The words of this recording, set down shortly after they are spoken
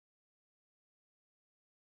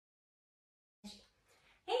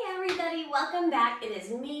everybody, welcome back. It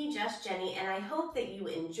is me, Just Jenny, and I hope that you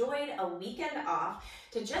enjoyed a weekend off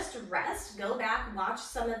to just rest, go back, watch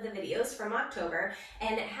some of the videos from October,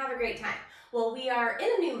 and have a great time. Well, we are in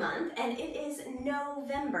a new month, and it is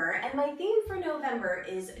November, and my theme for November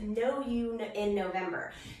is Know You in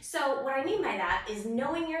November. So what I mean by that is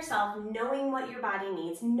knowing yourself, knowing what your body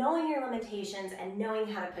needs, knowing your limitations, and knowing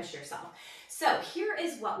how to push yourself. So here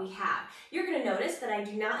is what we have. You're going to notice that I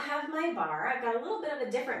do not have my bar. I've got a little bit of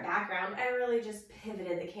a different background. I really just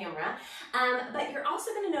pivoted the camera. But you're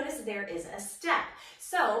also going to notice there is a step.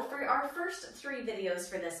 So for our first 3 videos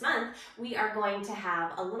for this month, we are going to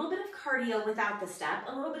have a little bit of cardio without the step,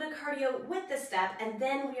 a little bit of cardio with the step, and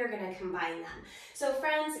then we are going to combine them. So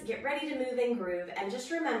friends, get ready to move and groove, and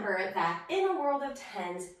just remember that in a world of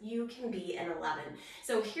 10s, you can be an 11.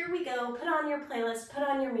 So here we go, put on your playlist, put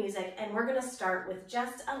on your music, and we're going to start with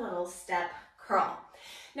just a little step curl.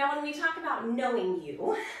 Now when we talk about knowing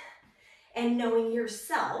you and knowing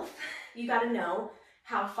yourself, you got to know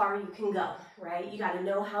how far you can go, right? You got to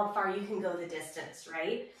know how far you can go the distance,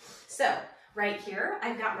 right? So right here,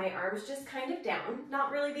 I've got my arms just kind of down,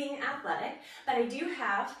 not really being athletic, but I do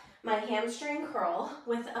have my hamstring curl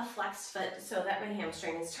with a flexed foot so that my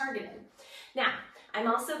hamstring is targeted. Now, I'm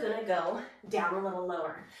also gonna go down a little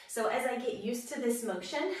lower. So as I get used to this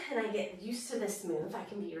motion and I get used to this move, I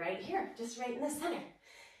can be right here, just right in the center.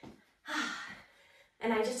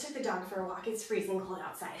 And I just took the dog for a walk. It's freezing cold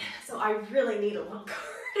outside. So I really need a little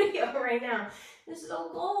cardio right now. This is so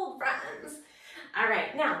cold, friends. All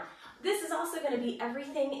right, now, this is also gonna be,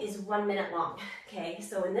 everything is 1 minute long, okay?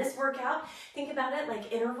 So in this workout, think about it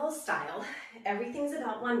like interval style. Everything's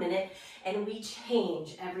about 1 minute and we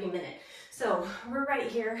change every minute. So we're right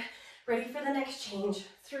here, ready for the next change.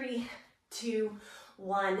 3, 2,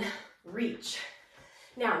 1, reach.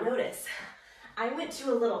 Now notice, I went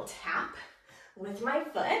to a little tap with my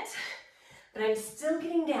foot, but I'm still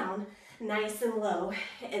getting down nice and low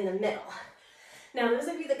in the middle. Now those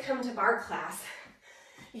of you that come to bar class,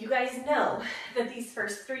 you guys know that these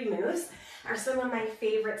first 3 moves are some of my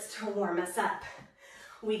favorites to warm us up.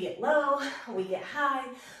 We get low, we get high,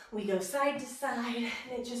 we go side to side,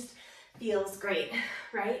 and it just feels great,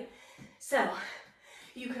 right? So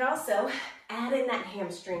you could also add in that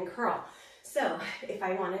hamstring curl. So if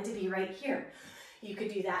I wanted to be right here, you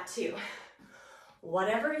could do that too.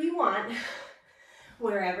 Whatever you want,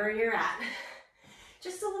 wherever you're at.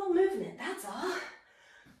 Just a little movement, that's all.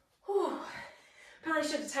 Whew. Probably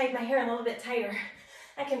should have tied my hair a little bit tighter.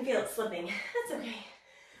 I can feel it slipping. That's okay.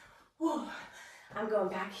 Whew. I'm going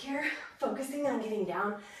back here, focusing on getting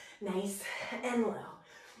down nice and low.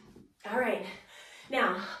 All right,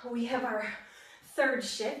 now we have our third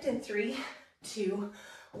shift in 3, 2,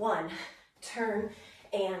 1. Turn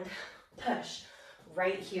and push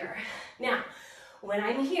right here. Now, when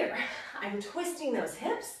I'm here, I'm twisting those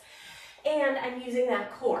hips and I'm using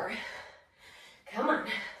that core. Come on.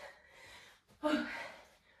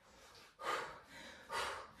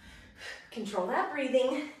 Control that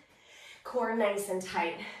breathing. Core nice and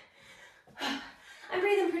tight. I'm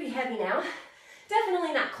breathing pretty heavy now.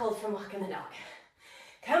 Definitely not cold from walking the dog.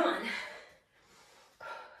 Come on.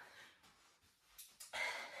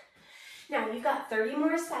 Now you've got 30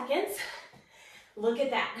 more seconds. Look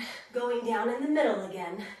at that, going down in the middle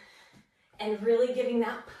again and really giving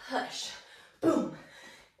that push. Boom.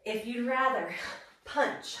 If you'd rather,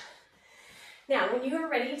 punch. Now, when you are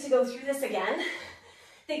ready to go through this again,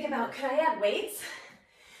 think about, could I add weights?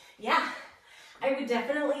 Yeah, I would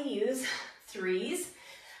definitely use 3s.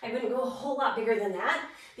 I wouldn't go a whole lot bigger than that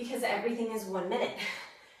because everything is 1 minute.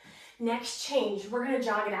 Next change, we're gonna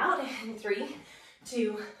jog it out in 3,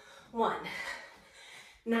 2, 1.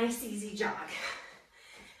 Nice, easy jog.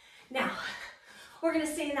 Now, we're gonna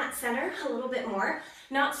stay in that center a little bit more,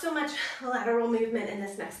 not so much lateral movement in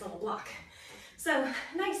this next little block. So,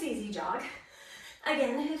 nice, easy jog.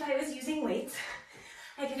 Again, if I was using weights,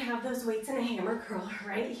 I could have those weights in a hammer curl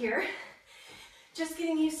right here. Just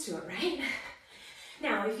getting used to it, right?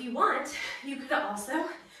 Now, if you want, you could also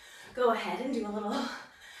go ahead and do a little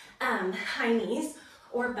high knees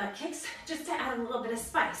or butt kicks just to add a little bit of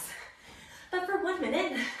spice. But for 1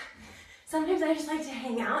 minute, sometimes I just like to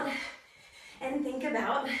hang out and think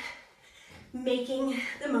about making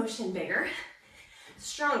the motion bigger,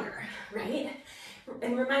 stronger, right?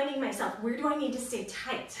 And reminding myself, where do I need to stay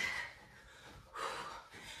tight?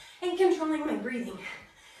 And controlling my breathing.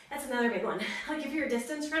 That's another big one. Like if you're a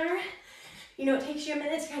distance runner, you know, it takes you a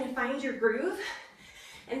minute to kind of find your groove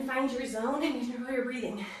and find your zone and control your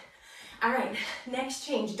breathing. All right, next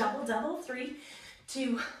change, double, double, 3,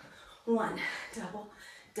 2, 1. Double,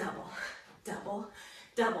 double, double,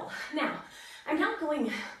 double. Now, I'm not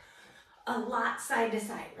going a lot side to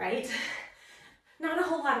side, right? Not a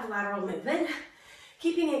whole lot of lateral movement,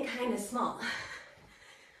 keeping it kind of small.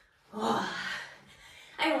 Oh,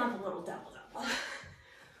 I love a little double double.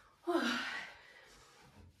 Oh.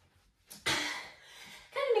 Kind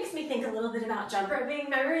of makes me think a little bit about jump roping.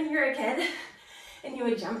 Remember when you were a kid and you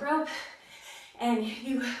would jump rope and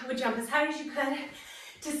you would jump as high as you could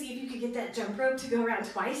to see if you could get that jump rope to go around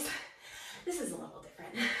twice? This is a little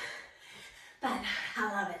different, but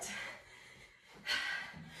I love it.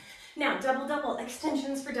 Now, double double,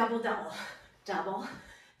 extensions for double double. Double,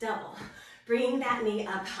 double. Bringing that knee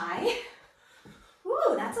up high.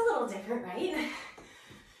 Ooh, that's a little different, right?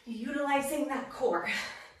 Utilizing that core.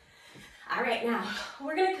 All right, now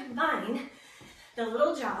we're gonna combine the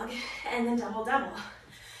little jog and then double double.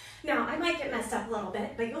 Now, I might get messed up a little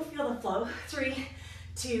bit, but you'll feel the flow. 3,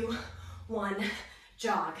 2, 1,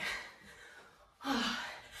 jog.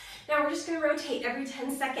 Now we're just gonna rotate every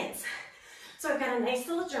 10 seconds. So I've got a nice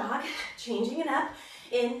little jog, changing it up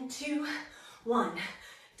in 2, 1,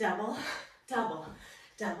 double, double,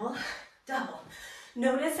 double, double.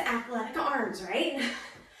 Notice athletic arms, right?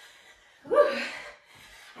 Woo.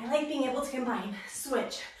 I like being able to combine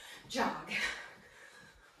switch, jog.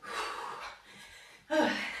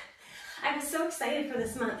 I was so excited for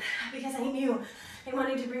this month because I knew I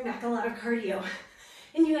wanted to bring back a lot of cardio.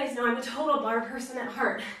 And you guys know I'm a total bar person at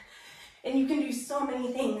heart. And you can do so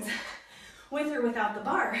many things with or without the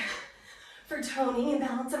bar for toning and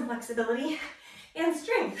balance and flexibility and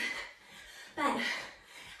strength. But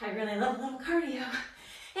I really love a little cardio,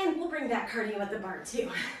 and we'll bring back cardio at the bar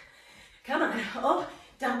too. Come on, oh,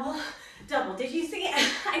 double, double. Did you see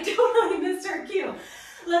it? I totally missed our cue.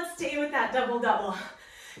 Let's stay with that double, double.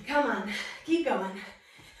 Come on, keep going.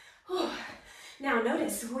 Oh. Now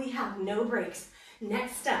notice we have no breaks.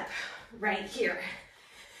 Next step, right here.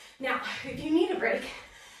 Now, if you need a break,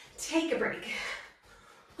 take a break.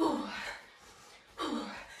 Oh.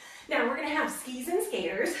 Oh. Now we're gonna have skis and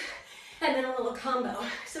skaters, and then a little combo.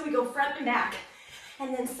 So we go front and back,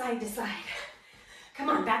 and then side to side. Come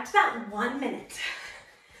on, back to that 1 minute.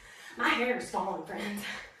 My hair is falling, friends.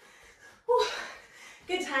 Whew.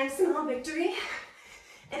 Good time, small victory.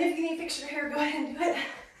 And if you need to fix your hair, go ahead and do it.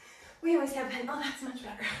 We always have pen. Oh, that's much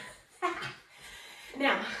better.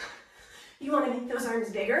 Now, you want to make those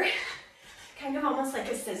arms bigger, kind of almost like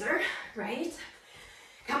a scissor, right?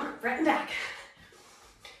 Come on, front and back.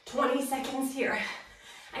 20 seconds here.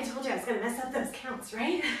 I told you I was going to mess up those counts,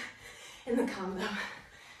 right? In the combo.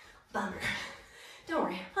 Bummer. Don't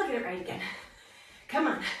worry, I'll get it right again. Come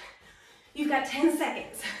on. You've got 10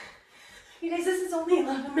 seconds. You guys, this is only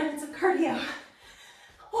 11 minutes of cardio.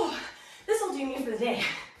 Oh, this will do me for the day.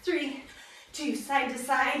 3, 2, side to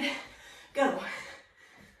side, go.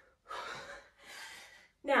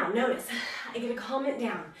 Now, notice, I get to calm it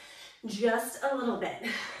down just a little bit.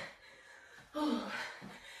 Oh.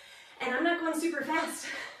 And I'm not going super fast.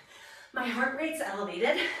 My heart rate's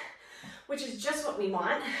elevated, which is just what we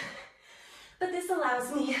want. But this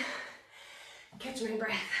allows me to catch my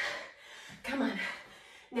breath. Come on.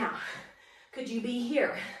 Now, could you be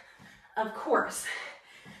here? Of course.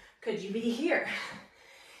 Could you be here?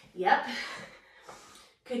 Yep.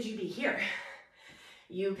 Could you be here?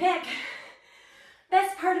 You pick.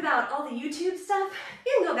 Best part about all the YouTube stuff,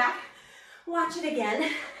 you can go back, watch it again.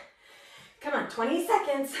 Come on, 20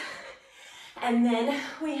 seconds. And then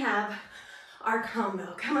we have our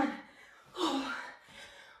combo. Come on. Oh,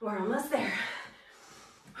 we're almost there.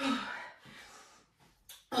 Oh.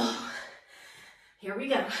 Oh. Here we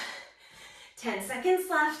go. 10 seconds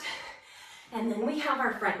left. And then we have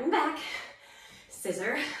our front and back.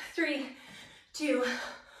 Scissor. 3, 2,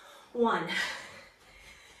 1.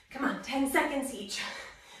 Come on, 10 seconds each.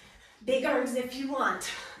 Big arms if you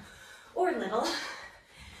want, or little.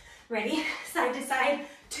 Ready? Side to side,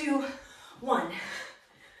 2, 1.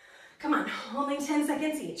 Come on, only 10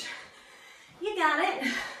 seconds each. You got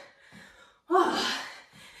it. Oh.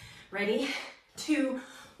 Ready? 2,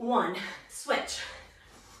 1. Switch.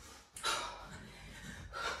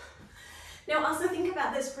 Now also think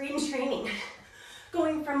about this range training,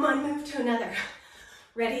 going from one move to another.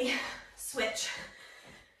 Ready? Switch.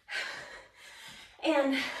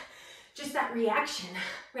 And just that reaction,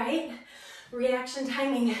 right? Reaction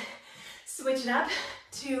timing. Switch it up,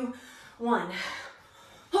 2, 1.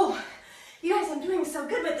 Oh, you guys, I'm doing so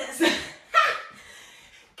good with this.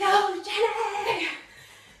 Go, Jenny!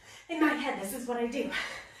 In my head, this is what I do.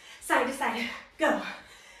 Side to side, go.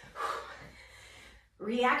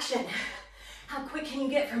 Reaction. How quick can you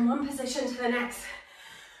get from one position to the next?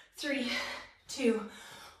 3, 2,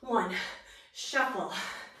 1. Shuffle.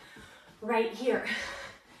 Right here.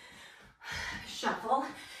 Shuffle.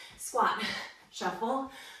 squat, shuffle,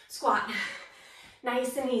 squat.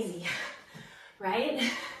 Nice and easy, right?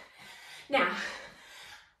 Now,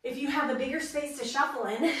 if you have a bigger space to shuffle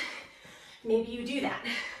in, maybe you do that.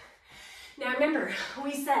 Now remember,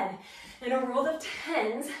 we said in a world of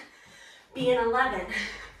 10s, be an 11.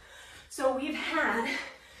 So we've had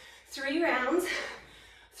 3 rounds,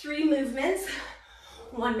 3 movements,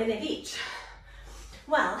 1 minute each.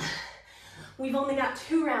 Well, we've only got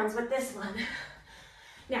 2 rounds with this one.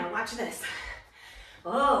 Now watch this.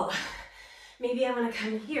 Oh, maybe I want to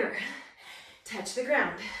come here, touch the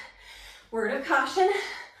ground. Word of caution,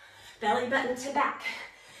 belly button to back.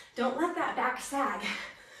 Don't let that back sag.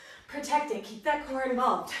 Protect it, keep that core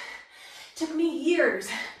involved. Took me years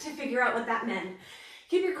to figure out what that meant.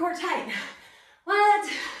 Keep your core tight. What?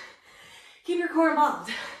 Keep your core involved.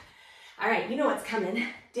 All right, you know what's coming.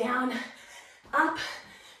 Down, up,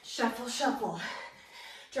 shuffle, shuffle.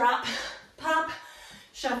 Drop, pop,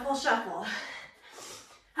 shuffle, shuffle.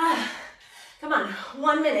 Come on,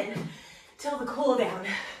 1 minute till the cool down.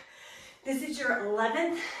 This is your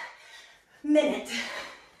 11th minute.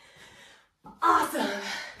 Awesome.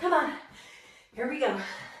 Come on. Here we go.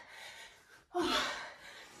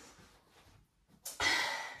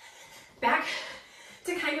 Back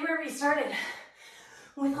to kind of where we started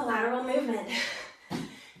with a lateral movement.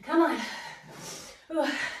 Come on. Ooh,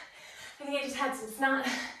 I think I just had some snot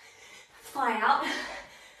fly out.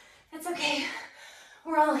 That's okay.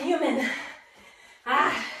 We're all human.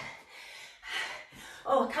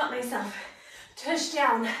 Oh, I caught myself. Tush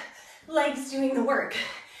down, legs doing the work.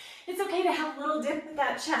 It's okay to have a little dip with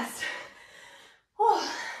that chest.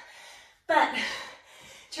 Oh, but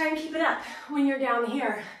try and keep it up when you're down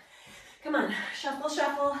here. Come on, shuffle,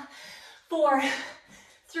 shuffle. 4,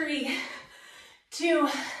 3, 2,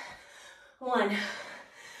 1.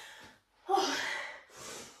 Oh,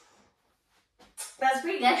 that's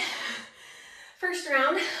pretty good. First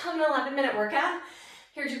round of an 11-minute workout.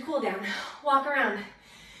 Here's your cool down. Walk around,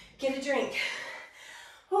 get a drink.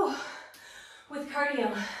 Oh, with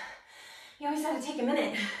cardio, you always have to take a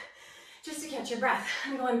minute just to catch your breath.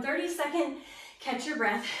 I'm going 30-second, catch your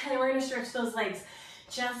breath, and then we're gonna stretch those legs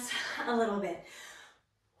just a little bit.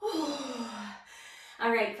 Ooh.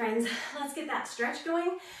 All right, friends, let's get that stretch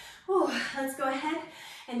going. Ooh, let's go ahead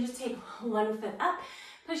and just take 1 foot up,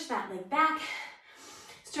 push that leg back,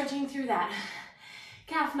 stretching through that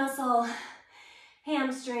calf muscle,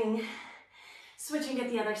 hamstring, switching to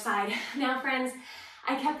the other side. Now, friends,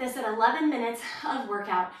 I kept this at 11 minutes of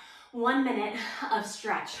workout, 1 minute of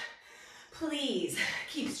stretch. Please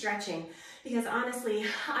keep stretching, because honestly,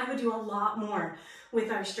 I would do a lot more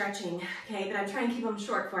with our stretching, okay? But I'm trying to keep them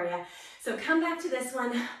short for you. So come back to this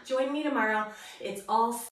one, join me tomorrow. It's all